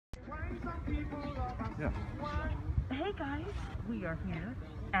Yeah. Hey guys, we are here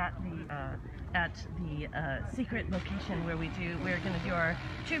at the secret location where we're going to do our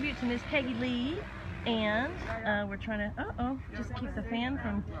tribute to Miss Peggy Lee, and we're trying to just keep the fan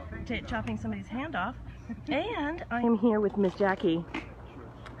from chopping somebody's hand off. And I am here with Miss Jackie.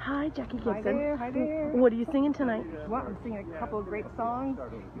 Hi, Jackie Gibson. Hi there, hi there. What are you singing tonight? Well, I'm singing a couple of great songs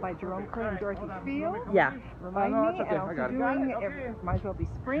by Jerome Kern and Dorothy Field. Yeah. Remind me, and also doing Might As Well Be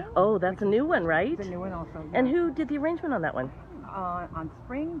Spring. Oh, that's a new one, right? It's a new one also. And who did the arrangement on that one? On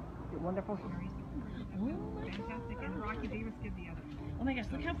Spring, the wonderful fantastic, and Rocky Davis did the other. Oh my gosh,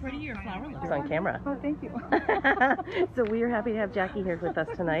 look how pretty your flower looks on camera. Oh, thank you. So we are happy to have Jackie here with us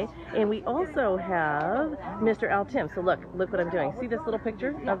tonight. And we also have Mr. Al Tim. So look what I'm doing. See this little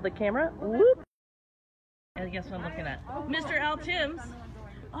picture of the camera? Whoop! And guess what I'm looking at? Mr. Al Tim's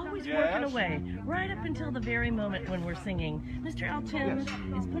always working away, right up until the very moment when we're singing. Mr. Al Tim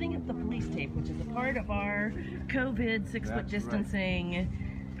is putting up the police tape, which is a part of our COVID 6-foot distancing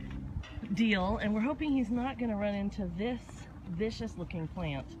deal. And we're hoping he's not going to run into this vicious looking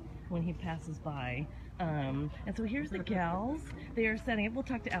plant when he passes by. And so here's the gals. They are setting up. We'll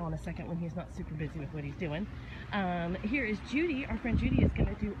talk to Al in a second when he's not super busy with what he's doing. Here is Judy. Our friend Judy is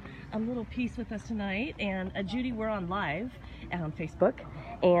going to do a little piece with us tonight. And Judy, we're on live on Facebook.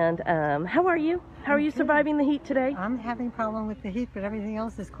 And how are you? How are you surviving the heat today? I'm having a problem with the heat, but everything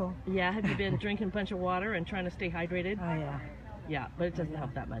else is cool. Yeah, have you been drinking a bunch of water and trying to stay hydrated? Oh, yeah. Yeah, but it doesn't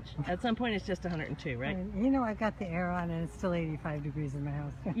help that much. At some point, it's just 102, right? You know, I've got the air on and it's still 85 degrees in my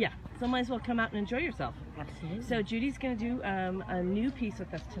house. Yeah, so might as well come out and enjoy yourself. Absolutely. So Judy's going to do a new piece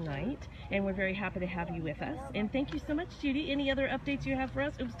with us tonight, and we're very happy to have you with us. And thank you so much, Judy. Any other updates you have for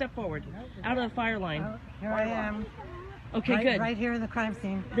us? Oops, step forward. Out of the fire line. Oh, here I am. Okay, good. Right here in the crime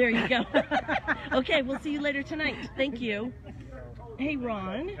scene. There you go. Okay, we'll see you later tonight. Thank you. Hey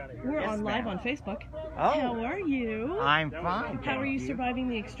Ron, we're on live on Facebook. Oh. How are you? I'm fine. How are you surviving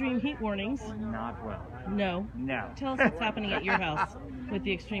the extreme heat warnings? Not well. No. No. Tell us what's happening at your house with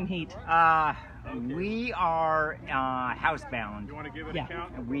the extreme heat. We are housebound. You want to give it a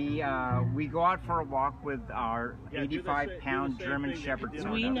count? We go out for a walk with our 85-pound German Shepherd.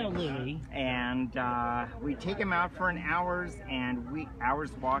 We know Louie. And we take him out for an hour's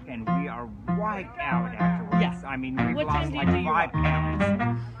walk, and we are wiped out afterwards. Yeah. I mean, we've What lost time do like you do your 5 pounds.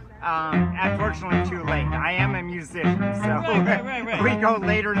 Unfortunately too late. I am a musician, so right. we go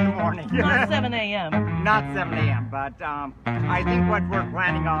later in the morning. Not 7 a.m. Not 7 a.m., but I think what we're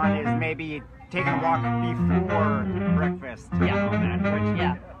planning on is maybe taking a walk before breakfast.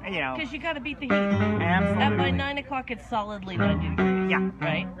 Yeah. You know. Because you got to beat the heat. Absolutely. And by 9 o'clock, it's solidly 90 degrees. Yeah.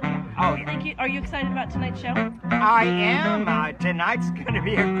 Right? Oh, yeah. Thank you. Are you excited about tonight's show? I am. Tonight's going to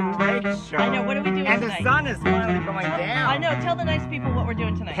be a great show. I know. What are we doing and tonight? And the sun is finally going down. I know. Tell the nice people what we're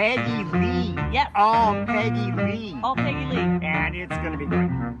doing tonight. Peggy Lee. Yes. All Peggy Lee. All Peggy Lee. And it's going to be great.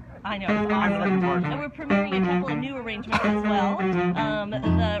 I know, it's awesome. I'm looking forward to it. And we're premiering a couple of new arrangements as well.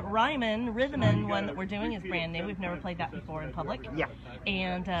 The Rhythm one that we're doing is brand new. We've never played that before in public. Yeah.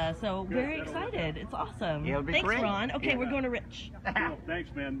 And so very excited. It's awesome. It'll be Thanks, great. Ron. Okay, we're going to Rich. Oh, thanks,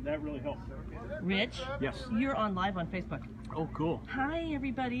 man. That really helps. Rich? Yes. You're on live on Facebook. Oh, cool. Hi,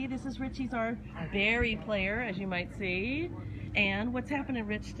 everybody. This is Rich. He's our Barry player, as you might see. And what's happening,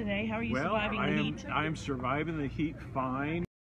 Rich, today? How are you surviving the heat? I am surviving the heat fine.